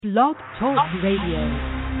Blog Talk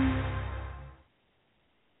Radio.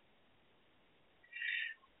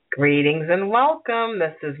 Greetings and welcome.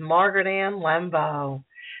 This is Margaret Ann Lembo,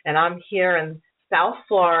 and I'm here in South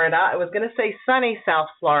Florida. I was going to say sunny South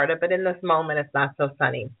Florida, but in this moment it's not so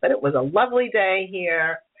sunny. But it was a lovely day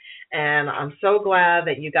here, and I'm so glad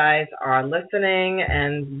that you guys are listening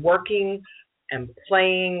and working and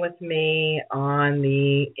playing with me on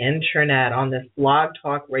the internet, on this Blog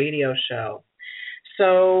Talk Radio show.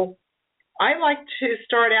 So I'd like to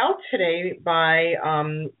start out today by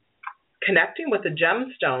connecting with a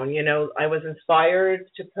gemstone. You know, I was inspired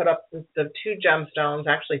to put up the two gemstones,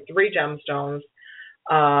 actually three gemstones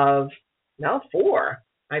four.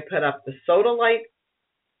 I put up the sodalite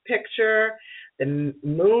picture, the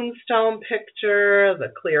moonstone picture,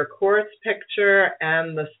 the clear quartz picture,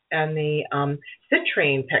 and the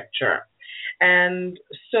citrine picture. And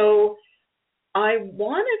so I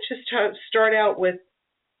wanted to start out with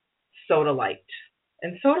sodalite.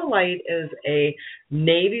 And sodalite is a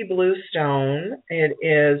navy blue stone. It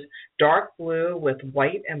is dark blue with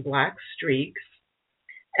white and black streaks.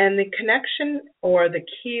 And the connection or the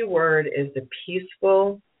key word is the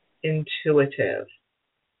peaceful, intuitive.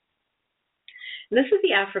 And this is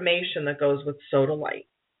the affirmation that goes with sodalite.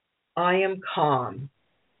 I am calm.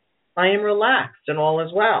 I am relaxed and all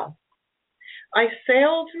is well. I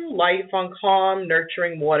sail through life on calm,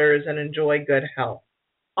 nurturing waters and enjoy good health.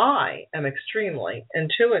 I am extremely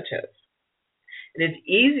intuitive. It is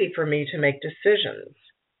easy for me to make decisions.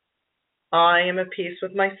 I am at peace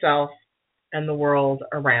with myself and the world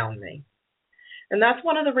around me. And that's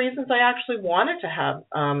one of the reasons I actually wanted to have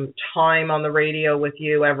time on the radio with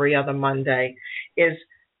you every other Monday, is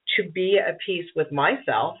to be at peace with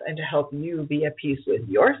myself and to help you be at peace with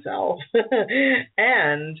yourself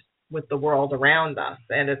and with the world around us.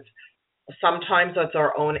 And sometimes it's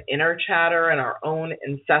our own inner chatter and our own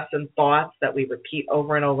incessant thoughts that we repeat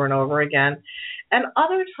over and over and over again. And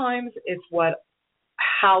other times it's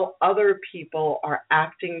how other people are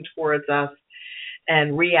acting towards us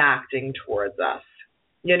and reacting towards us.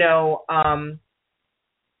 You know,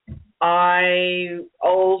 I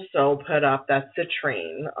also put up that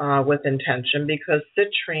citrine with intention, because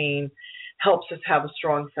citrine helps us have a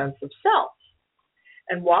strong sense of self.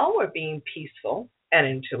 And while we're being peaceful and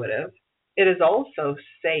intuitive, it is also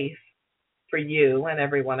safe for you and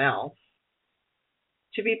everyone else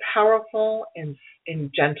to be powerful in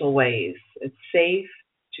gentle ways. It's safe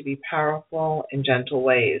to be powerful in gentle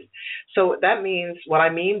ways. So that means, what I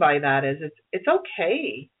mean by that is it's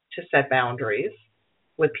okay to set boundaries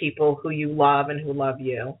with people who you love and who love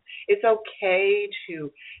you. It's okay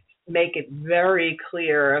to make it very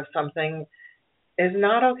clear if something is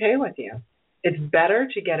not okay with you. It's better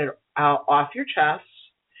to get it out off your chest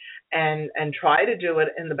and try to do it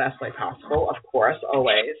in the best way possible, of course,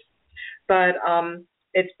 always. But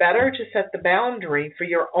it's better to set the boundary for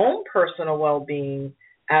your own personal well-being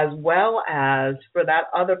as well as for that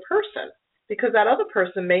other person, because that other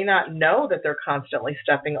person may not know that they're constantly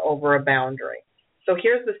stepping over a boundary. So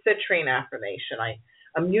here's the citrine affirmation.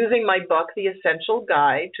 I'm using my book, The Essential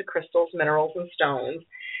Guide to Crystals, Minerals, and Stones.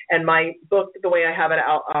 And my book, the way I have it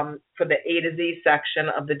out for the A to Z section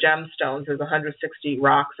of the gemstones, there's 160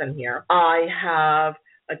 rocks in here. I have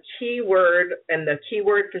a keyword, and the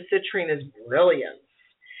keyword for citrine is brilliance.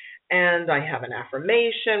 And I have an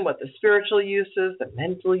affirmation, what the spiritual uses, the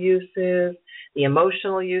mental uses, the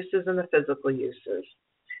emotional uses, and the physical uses.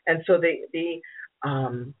 And so the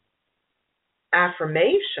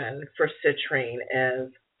affirmation for citrine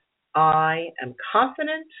is, I am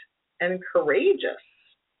confident and courageous.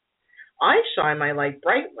 I shine my light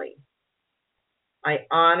brightly. I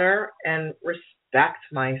honor and respect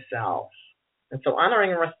myself. And so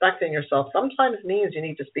honoring and respecting yourself sometimes means you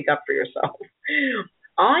need to speak up for yourself.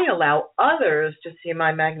 I allow others to see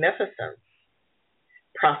my magnificence.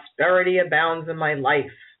 Prosperity abounds in my life.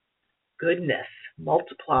 Goodness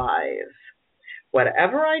multiplies.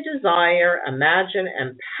 Whatever I desire, imagine,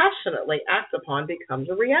 and passionately act upon becomes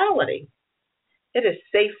a reality. It is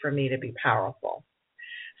safe for me to be powerful.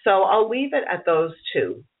 So I'll leave it at those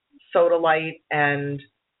two, sodalite and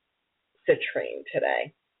citrine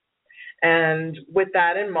today. And with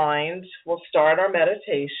that in mind, we'll start our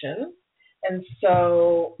meditation. And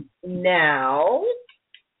so now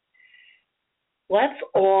let's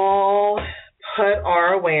all put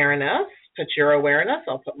our awareness, put your awareness,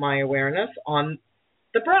 I'll put my awareness on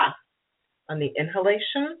the breath, on the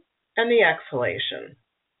inhalation and the exhalation.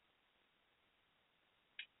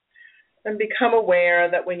 And become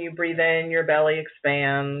aware that when you breathe in, your belly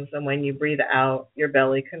expands, and when you breathe out, your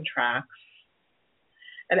belly contracts.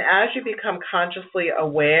 And as you become consciously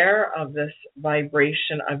aware of this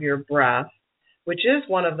vibration of your breath, which is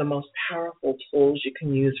one of the most powerful tools you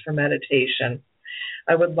can use for meditation,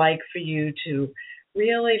 I would like for you to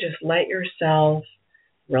really just let yourself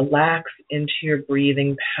relax into your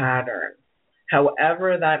breathing pattern,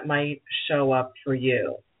 however that might show up for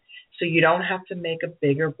you. So you don't have to make a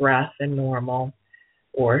bigger breath than normal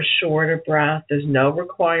or a shorter breath. There's no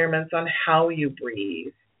requirements on how you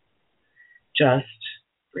breathe. Just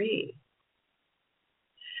breathe.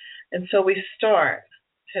 And so we start.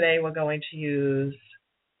 Today we're going to use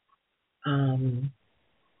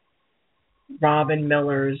Robin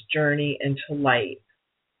Miller's Journey into Light,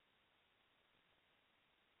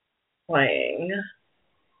 playing.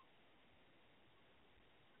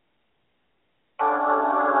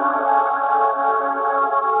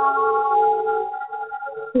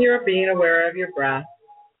 You're being aware of your breath.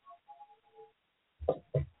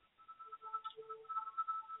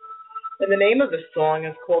 And the name of the song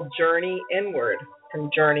is called Journey Inward, from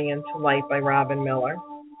Journey into Light by Robin Miller.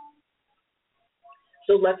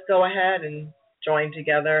 So let's go ahead and join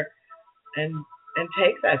together and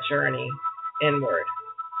take that journey inward.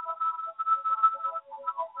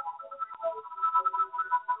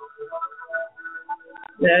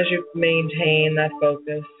 And as you maintain that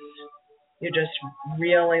focus, you're just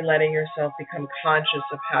really letting yourself become conscious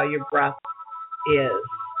of how your breath is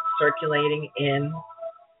circulating in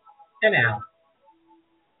and out,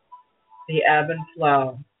 the ebb and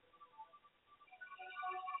flow.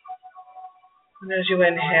 And as you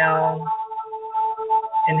inhale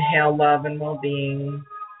love and well-being.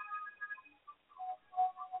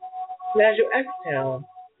 And as you exhale,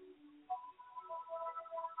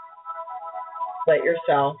 let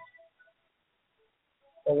yourself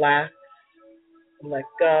relax and let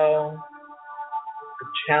go of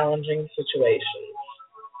challenging situations.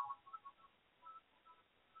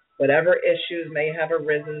 Whatever issues may have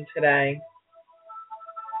arisen today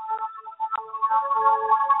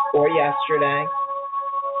or yesterday,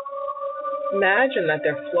 imagine that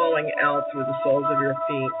they're flowing out through the soles of your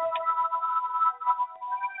feet.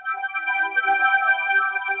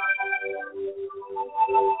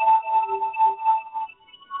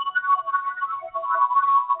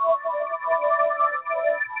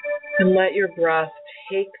 And let your breath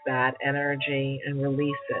take that energy and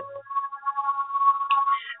release it.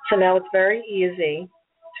 So now it's very easy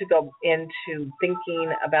to go into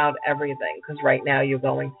thinking about everything, because right now you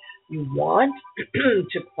want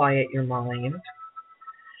to quiet your mind.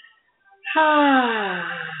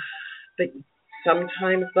 But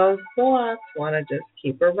sometimes those thoughts want to just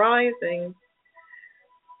keep arising.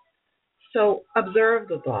 So observe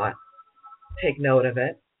the thought, take note of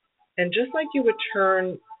it, and just like you would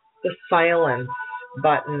turn the silence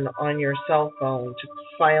button on your cell phone to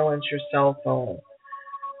silence your cell phone,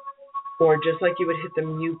 or just like you would hit the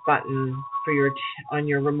mute button for on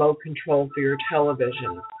your remote control for your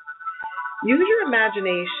television, use your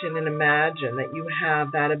imagination and imagine that you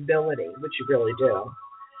have that ability, which you really do,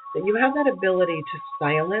 that you have that ability to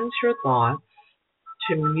silence your thoughts,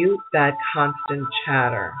 to mute that constant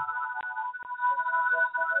chatter,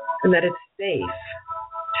 and that it's safe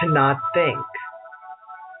to not think,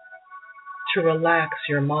 to relax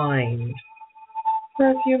your mind for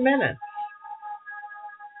a few minutes.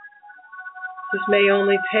 This may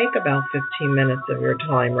only take about 15 minutes of your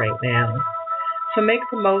time right now. So make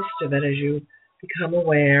the most of it as you become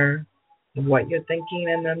aware of what you're thinking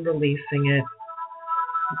and then releasing it.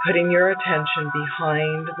 And putting your attention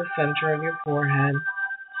behind the center of your forehead,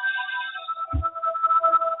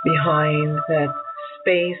 behind that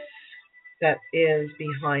space that is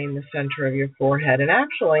behind the center of your forehead. And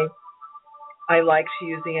actually, I like to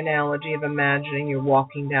use the analogy of imagining you're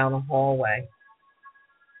walking down a hallway.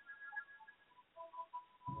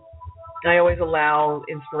 I always allow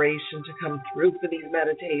inspiration to come through for these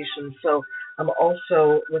meditations. So I'm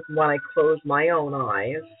also, when I close my own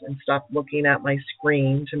eyes and stop looking at my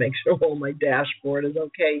screen to make sure my dashboard is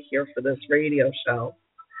okay here for this radio show,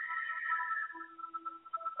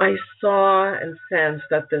 I saw and sensed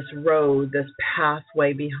that this road, this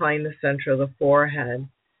pathway behind the center of the forehead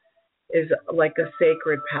is like a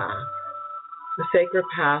sacred path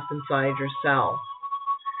inside yourself.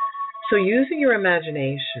 So using your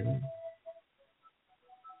imagination,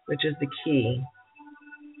 which is the key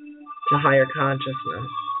to higher consciousness.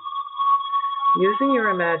 Using your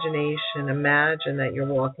imagination, imagine that you're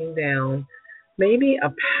walking down maybe a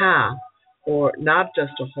path, or not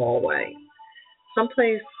just a hallway,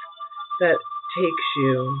 someplace that takes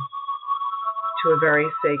you to a very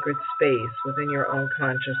sacred space within your own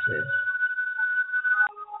consciousness.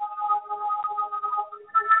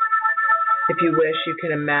 If you wish, you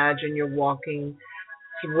can imagine you're walking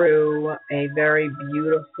through a very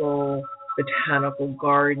beautiful botanical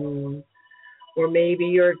garden, or maybe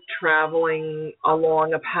you're traveling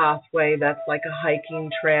along a pathway that's like a hiking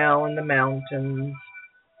trail in the mountains,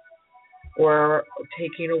 or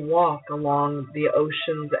taking a walk along the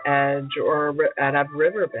ocean's edge or at a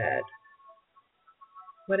riverbed.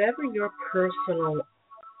 Whatever your personal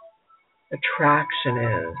attraction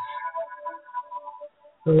is,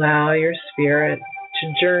 allow your spirit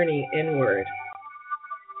to journey inward.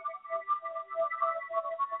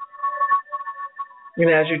 And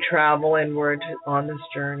as you travel inward on this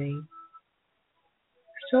journey,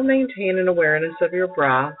 still maintain an awareness of your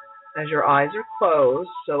breath as your eyes are closed.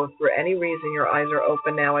 So if for any reason your eyes are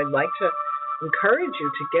open now, I'd like to encourage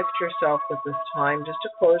you to gift yourself with this time just to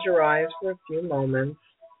close your eyes for a few moments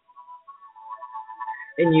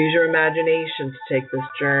and use your imagination to take this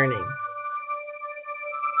journey.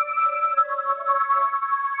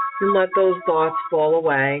 And let those thoughts fall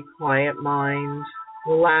away. Quiet mind,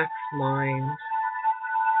 relaxed mind.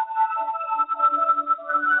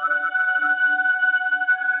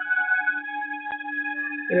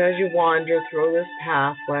 And as you wander through this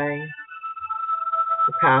pathway,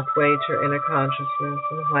 the pathway to inner consciousness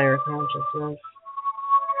and higher consciousness,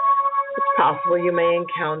 it's possible you may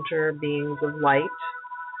encounter beings of light,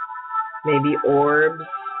 maybe orbs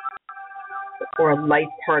or light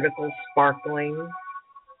particles sparkling,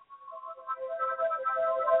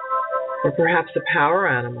 or perhaps a power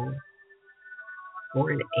animal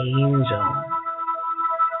or an angel.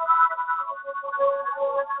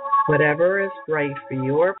 Whatever is right for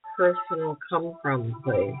your personal come-from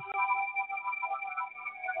place.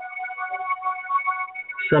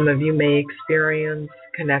 Some of you may experience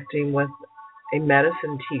connecting with a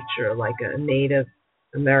medicine teacher, like a Native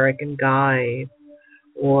American guide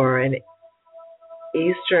or an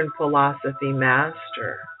Eastern philosophy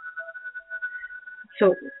master.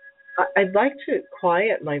 So I'd like to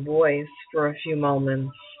quiet my voice for a few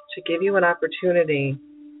moments to give you an opportunity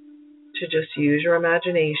to just use your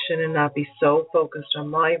imagination and not be so focused on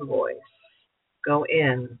my voice. Go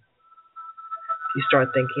in. If you start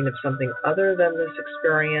thinking of something other than this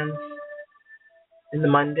experience in the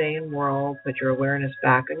mundane world, put your awareness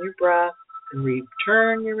back on your breath and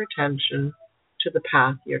return your attention to the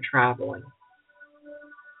path you're traveling.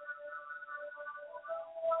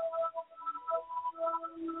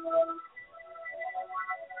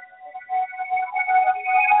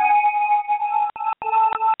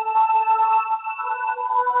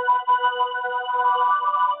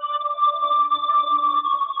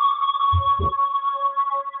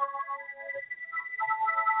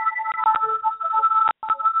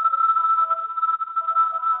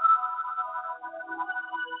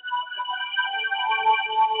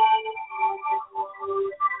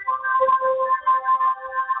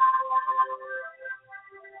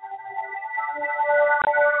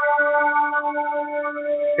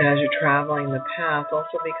 As you're traveling the path,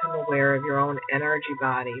 also become aware of your own energy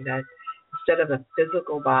body, that instead of a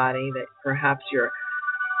physical body, that perhaps your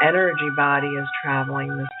energy body is traveling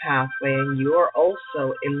this pathway and you are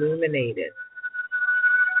also illuminated.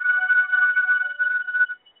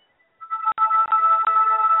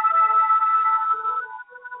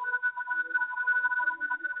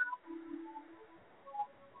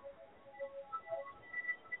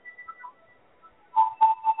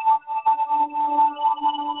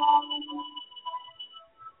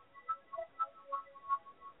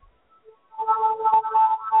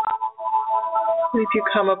 If you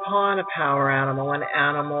come upon a power animal, an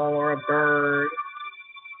animal or a bird,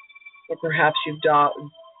 or perhaps you've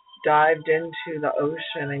dived into the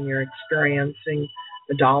ocean and you're experiencing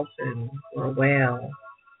a dolphin or a whale,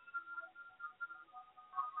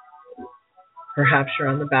 perhaps you're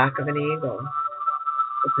on the back of an eagle,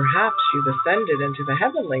 or perhaps you've ascended into the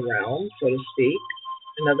heavenly realm, so to speak,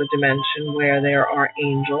 another dimension where there are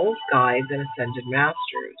angels, guides, and ascended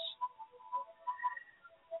masters.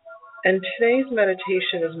 And today's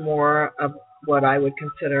meditation is more of what I would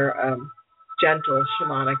consider a gentle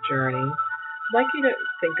shamanic journey. I'd like you to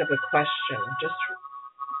think of a question, just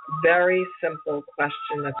a very simple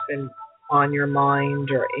question that's been on your mind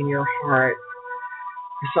or in your heart,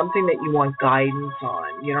 or something that you want guidance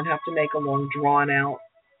on. You don't have to make a long drawn-out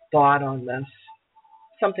thought on this.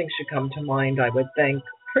 Something should come to mind, I would think,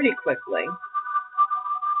 pretty quickly.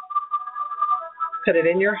 Put it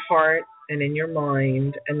in your heart and in your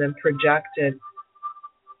mind, and then project it,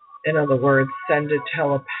 in other words, send it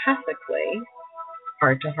telepathically,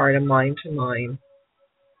 heart to heart and mind to mind,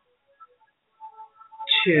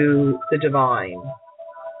 to the divine.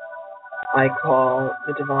 I call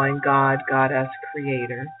the divine God, Goddess,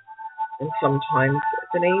 Creator, And sometimes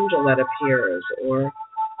it's an angel that appears, or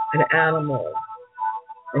an animal,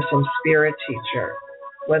 or some spirit teacher.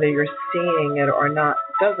 Whether you're seeing it or not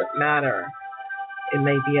doesn't matter. It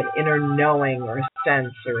may be an inner knowing or a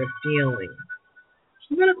sense or a feeling.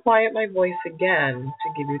 So I'm going to quiet my voice again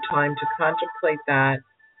to give you time to contemplate that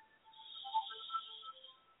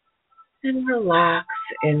and relax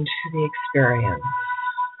into the experience.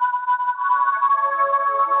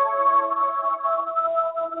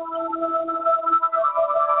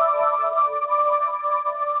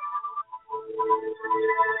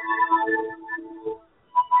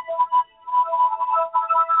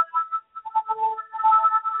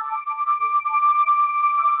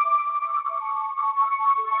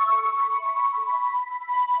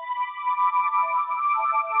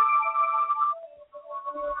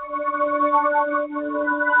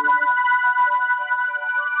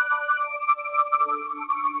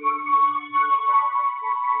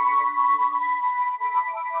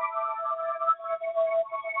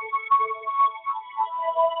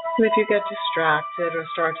 So if you get distracted or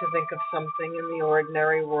start to think of something in the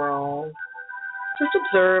ordinary world, just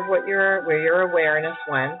observe where your awareness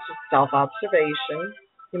went. It's self-observation.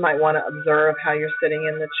 You might want to observe how you're sitting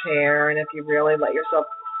in the chair, and if you really let yourself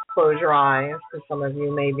close your eyes, because some of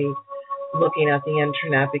you may be looking at the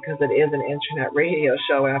internet because it is an internet radio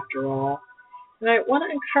show after all. And I want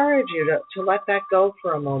to encourage you to let that go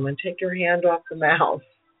for a moment. Take your hand off the mouse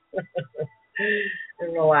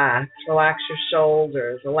and relax. Relax your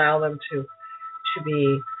shoulders. Allow them to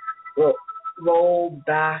be rolled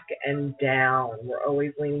back and down. We're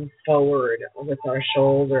always leaning forward with our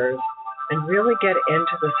shoulders, and really get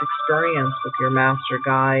into this experience with your master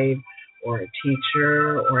guide or a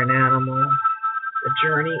teacher or an animal, the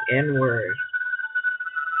journey inward.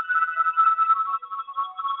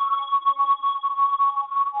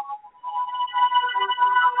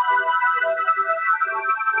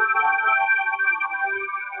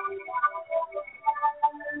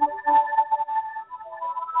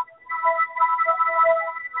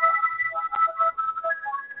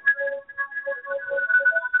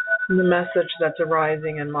 And the message that's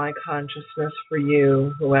arising in my consciousness for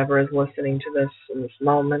you, whoever is listening to this in this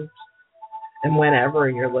moment, and whenever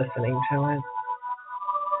you're listening to it,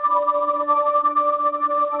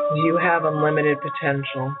 you have unlimited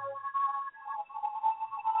potential.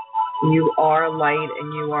 You are light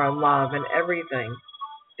and you are love, and everything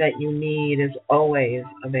that you need is always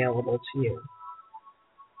available to you.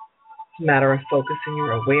 It's a matter of focusing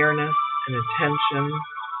your awareness and attention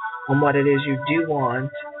on what it is you do want,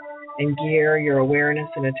 and gear your awareness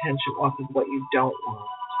and attention off of what you don't want.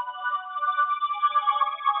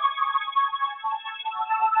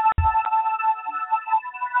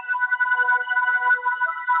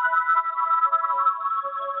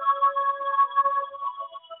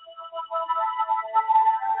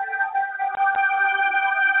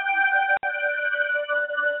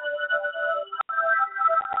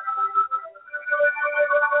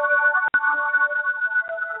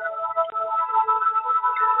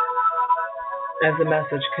 As the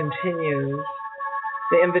message continues,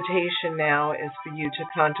 the invitation now is for you to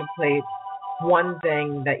contemplate one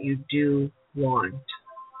thing that you do want.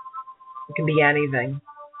 It can be anything.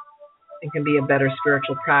 It can be a better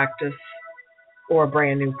spiritual practice or a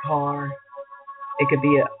brand new car. It could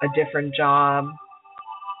be a different job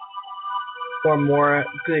or more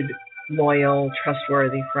good, loyal,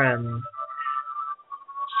 trustworthy friends.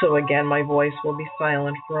 So again, my voice will be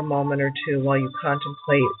silent for a moment or two while you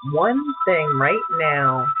contemplate one thing right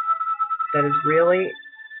now that is really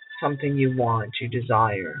something you want, you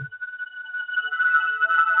desire.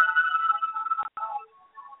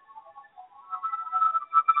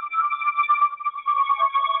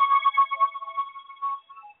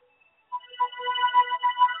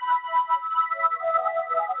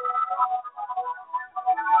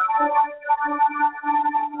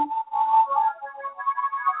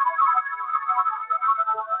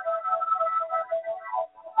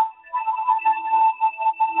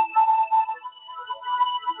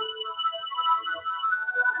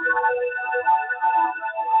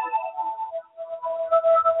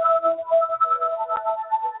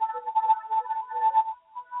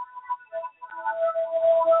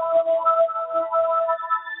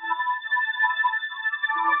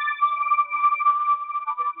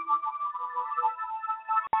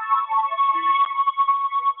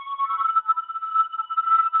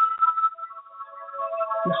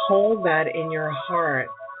 And hold that in your heart.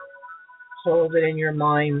 Hold it in your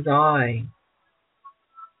mind's eye.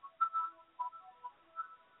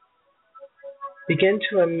 Begin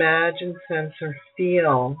to imagine, sense, or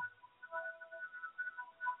feel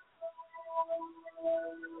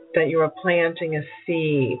that you are planting a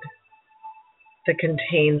seed that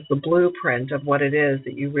contains the blueprint of what it is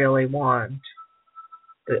that you really want,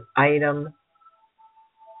 the item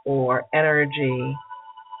or energy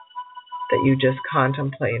that you just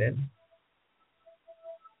contemplated.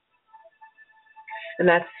 And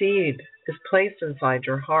that seed is placed inside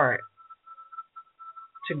your heart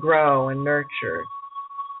to grow and nurture.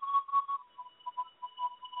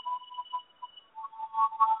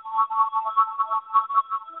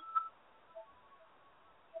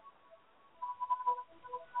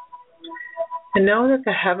 And know that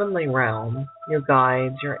the heavenly realm, your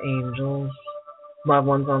guides, your angels, loved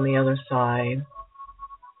ones on the other side,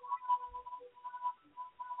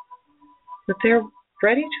 that they're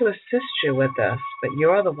ready to assist you with this, but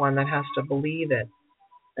you're the one that has to believe it,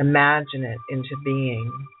 imagine it into being.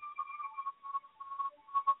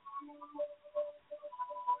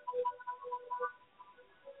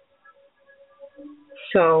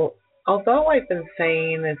 So, although I've been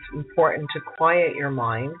saying it's important to quiet your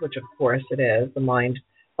mind, which of course it is, the mind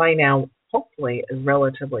by now hopefully is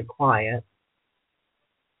relatively quiet.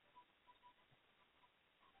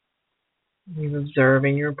 You're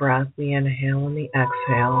observing your breath, the inhale and the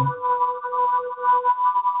exhale.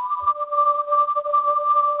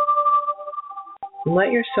 And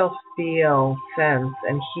let yourself feel, sense,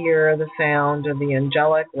 and hear the sound of the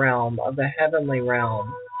angelic realm, of the heavenly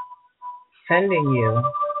realm, sending you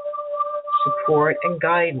support and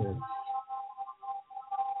guidance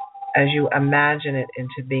as you imagine it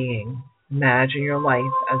into being. Imagine your life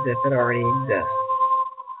as if it already exists.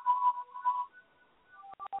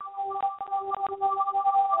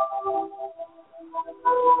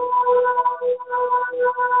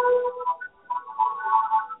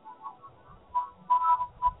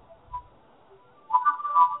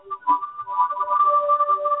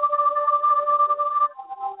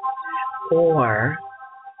 Or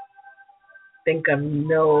think of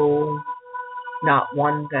not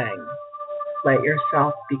one thing. Let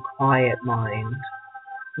yourself be quiet mind,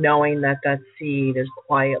 knowing that that seed is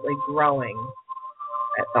quietly growing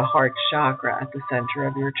at the heart chakra at the center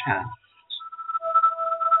of your chest.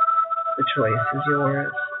 The choice is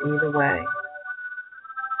yours, either way.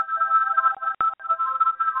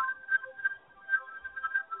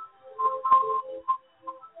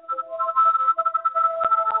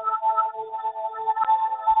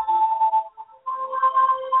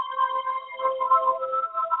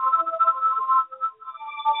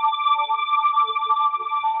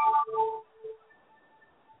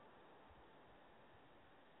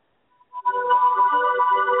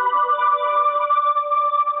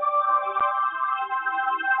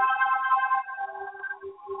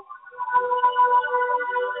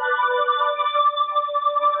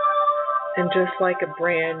 And just like a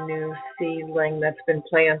brand new seedling that's been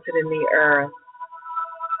planted in the earth,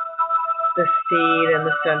 the seed in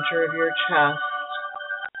the center of your chest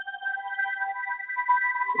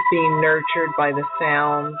is being nurtured by the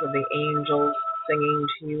sounds of the angels singing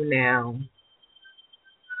to you now,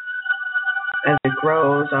 as it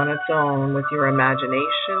grows on its own with your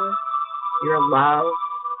imagination, your love,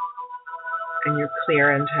 and your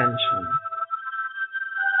clear intention.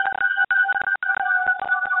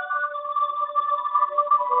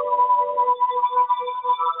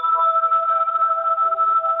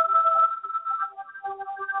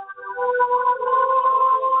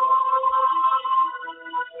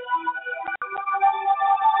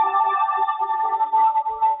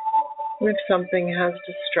 If something has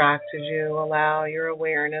distracted you, allow your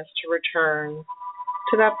awareness to return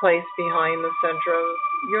to that place behind the center of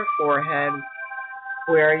your forehead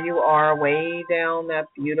where you are, way down that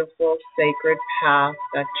beautiful sacred path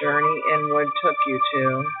that journey inward took you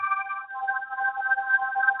to.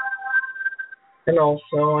 And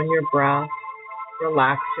also on your breath,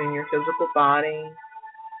 relaxing your physical body,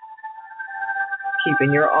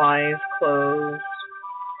 keeping your eyes closed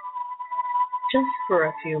just for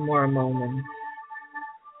a few more moments.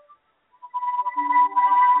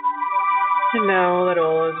 To know that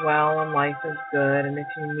all is well and life is good, and if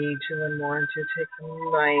you need to and want to, take a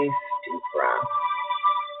nice deep breath.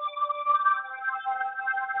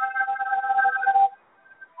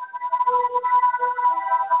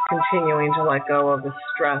 Continuing to let go of the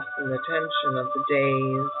stress and the tension of the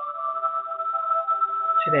days,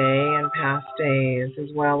 today and past days, as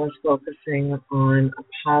well as focusing on a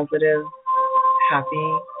positive, happy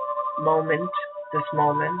moment, this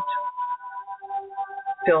moment,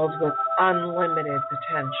 filled with unlimited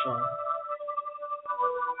potential.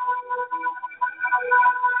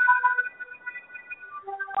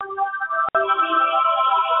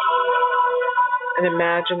 And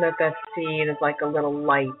imagine that that seed is like a little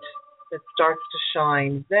light that starts to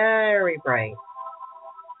shine very bright.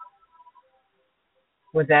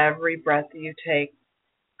 With every breath you take,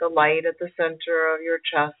 the light at the center of your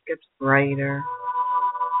chest gets brighter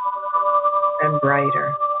and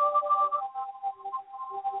brighter.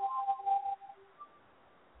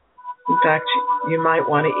 In fact, you might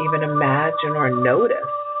want to even imagine or notice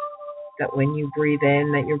that when you breathe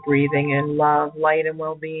in, that you're breathing in love, light, and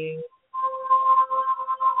well-being.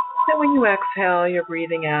 And when you exhale, you're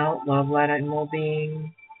breathing out love, light, and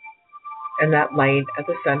well-being. And that light at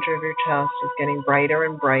the center of your chest is getting brighter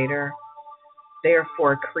and brighter,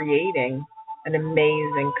 therefore creating an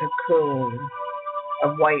amazing cocoon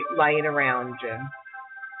of white light around you.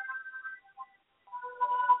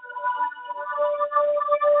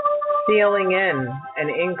 Sealing in and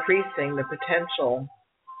increasing the potential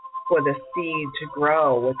for the seed to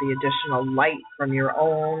grow with the additional light from your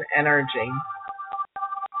own energy.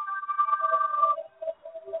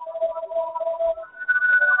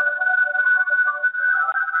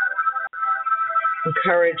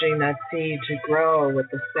 Encouraging that seed to grow with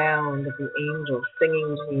the sound of the angels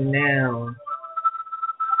singing to you now.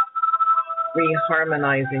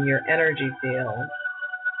 Reharmonizing your energy field.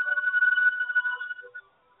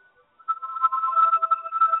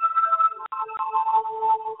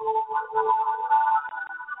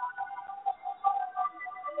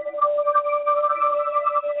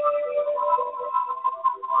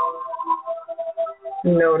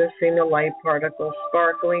 Noticing the light particles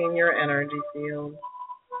sparkling in your energy field.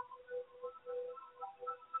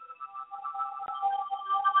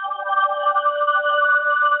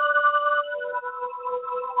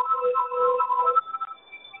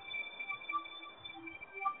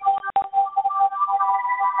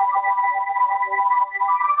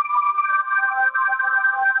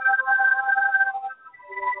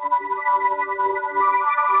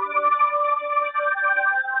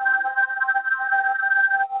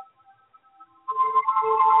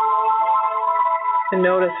 And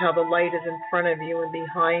notice how the light is in front of you and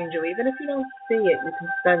behind you. Even if you don't see it, you can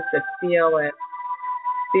sense it, feel it.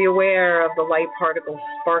 Be aware of the light particles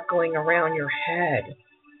sparkling around your head.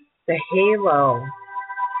 The halo.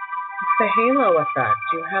 It's the halo effect.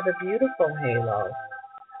 You have a beautiful halo.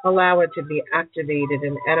 Allow it to be activated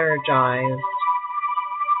and energized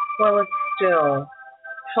while it's still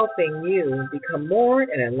helping you become more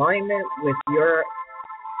in alignment with your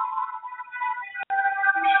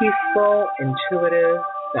peaceful, intuitive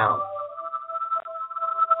self.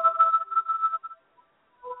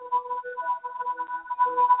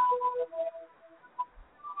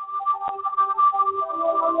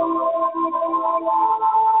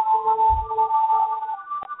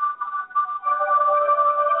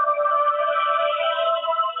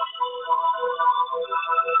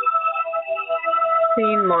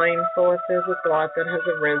 Being mindful if there's a thought that has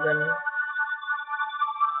arisen.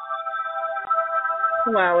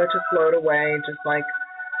 Allow it to float away just like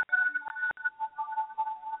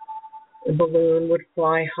a balloon would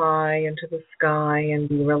fly high into the sky and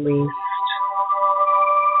be released.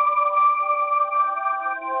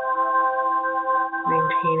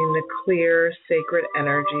 Maintaining the clear, sacred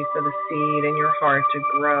energy for the seed in your heart to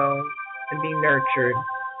grow and be nurtured.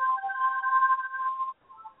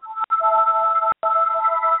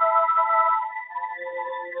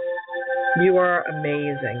 You are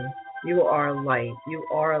amazing. You are light. You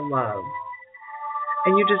are love.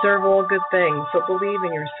 And you deserve all good things. So believe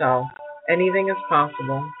in yourself. Anything is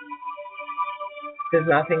possible. There's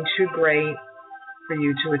nothing too great for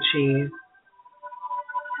you to achieve.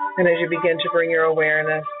 And as you begin to bring your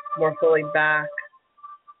awareness more fully back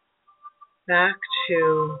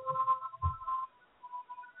to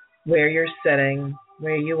where you're sitting,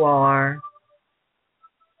 where you are,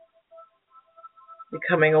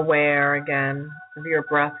 becoming aware again of your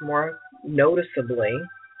breath more noticeably,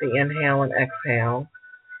 the inhale and exhale.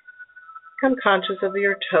 Become conscious of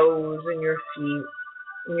your toes and your feet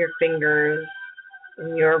and your fingers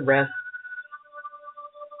and your wrists.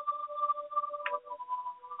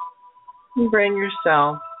 And bring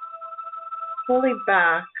yourself fully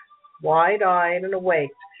back, wide-eyed and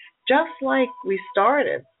awake, just like we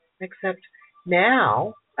started, except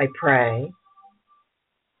now I pray,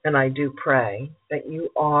 and I do pray, that you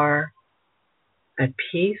are at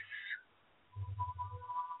peace,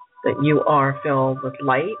 that you are filled with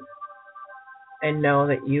light, and know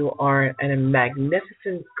that you are a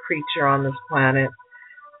magnificent creature on this planet,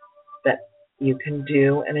 that you can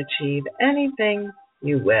do and achieve anything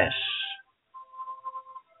you wish.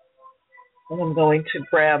 And I'm going to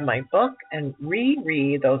grab my book and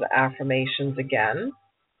reread those affirmations again.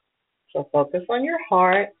 So focus on your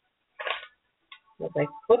heart as I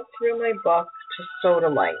flip through my book to Soda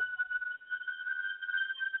Light.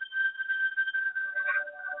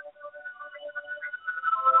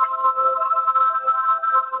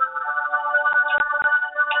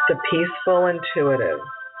 The peaceful intuitive.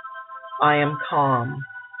 I am calm.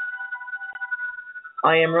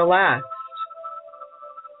 I am relaxed.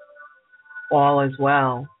 All is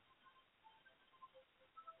well.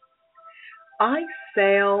 I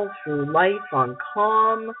sail through life on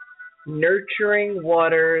calm, nurturing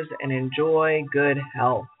waters and enjoy good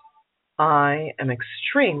health. I am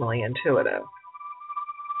extremely intuitive.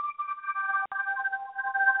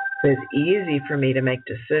 It is easy for me to make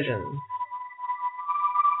decisions.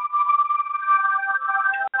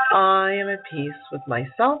 I am at peace with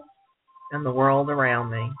myself and the world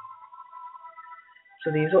around me.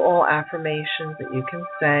 So these are all affirmations that you can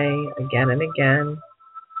say again and again.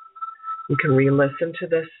 You can re-listen to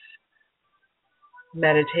this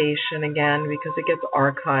meditation again because it gets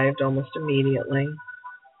archived almost immediately.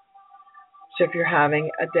 So if you're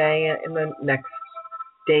having a day in the next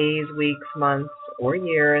days, weeks, months, or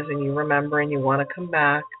years and you remember and you want to come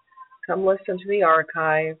back, come listen to the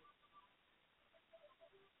archive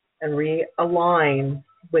and realign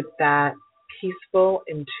with that peaceful,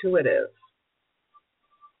 intuitive.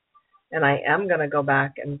 And I am going to go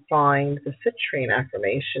back and find the citrine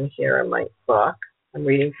affirmation here in my book. I'm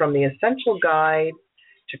reading from The Essential Guide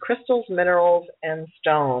to Crystals, Minerals, and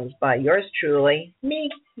Stones by yours truly,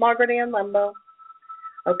 me, Margaret Ann Lembo.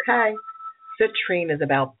 Okay, citrine is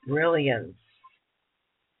about brilliance.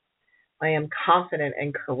 I am confident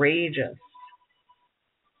and courageous.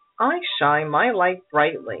 I shine my light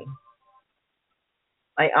brightly.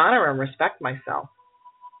 I honor and respect myself.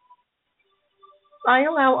 I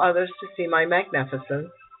allow others to see my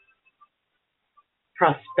magnificence.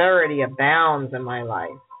 Prosperity abounds in my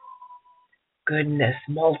life. Goodness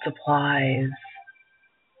multiplies.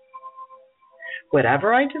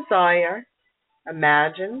 Whatever I desire,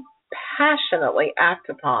 imagine, passionately act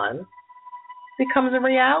upon, becomes a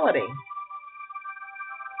reality.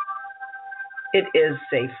 It is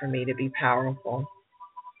safe for me to be powerful.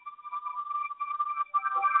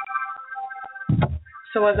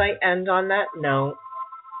 So as I end on that note,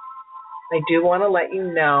 I do want to let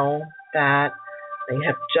you know that they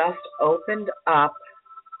have just opened up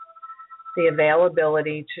the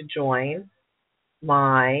availability to join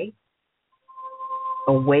my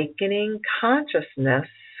Awakening Consciousness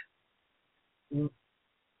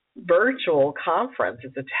virtual conference.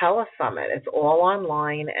 It's a telesummit. It's all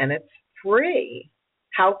online and it's free.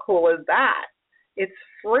 How cool is that? It's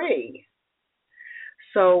free.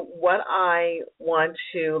 So what I want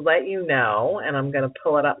to let you know, and I'm going to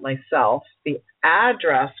pull it up myself, the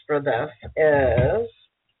address for this is,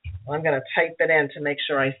 I'm going to type it in to make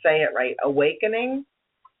sure I say it right, Awakening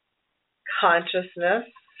Consciousness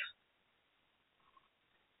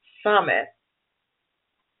Summit.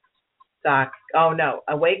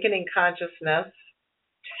 Awakening Consciousness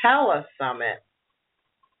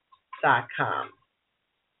Telesummit.com.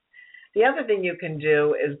 The other thing you can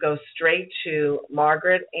do is go straight to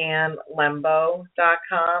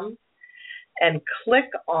margaretannlembo.com and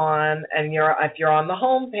click on, and if you're on the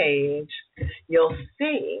home page, you'll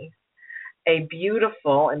see a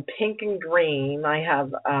beautiful, in pink and green, I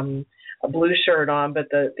have a blue shirt on, but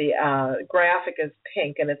the graphic is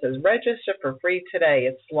pink, and it says register for free today.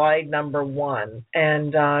 It's slide number 1.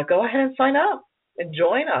 And go ahead and sign up and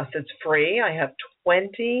join us. It's free. I have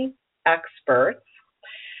 20 experts.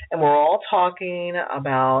 And we're all talking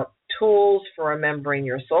about tools for remembering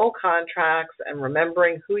your soul contracts and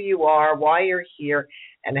remembering who you are, why you're here,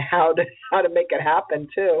 and how to make it happen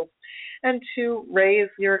too, and to raise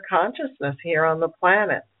your consciousness here on the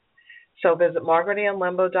planet. So visit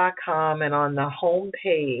margaretannlembo.com, and on the home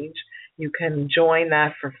page you can join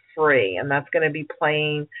that for free, and that's going to be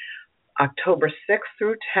playing October 6th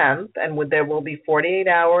through 10th, and there will be 48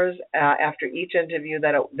 hours after each interview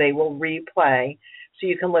that they will replay. So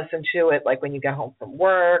you can listen to it like when you get home from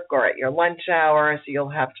work or at your lunch hour, so you'll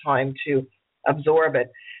have time to absorb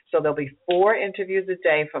it. So there'll be 4 interviews a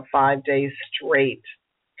day for 5 days straight,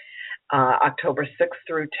 October 6th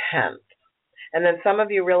through 10th. And then some of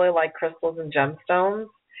you really like crystals and gemstones.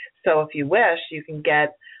 So if you wish, you can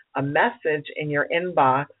get a message in your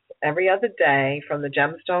inbox every other day from the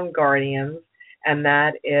Gemstone Guardians, and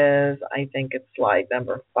that is, I think it's slide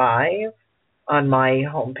number 5 on my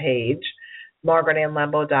homepage,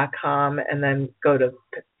 margaretannlembo.com, and then go to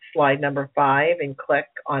slide number 5 and click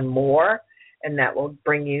on more, and that will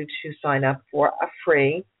bring you to sign up for a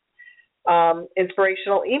free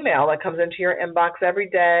inspirational email that comes into your inbox every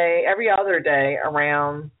day, every other day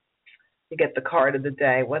around, you get the card of the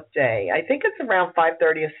day. What day? I think it's around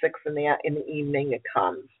 5:30 or 6 in the evening it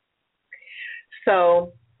comes.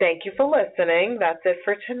 So Thank you for listening. That's it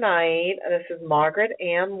for tonight. This is Margaret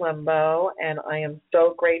Ann Limbo, and I am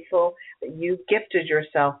so grateful that you gifted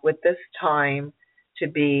yourself with this time to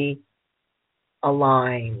be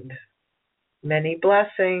aligned. Many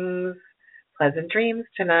blessings. Pleasant dreams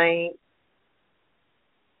tonight.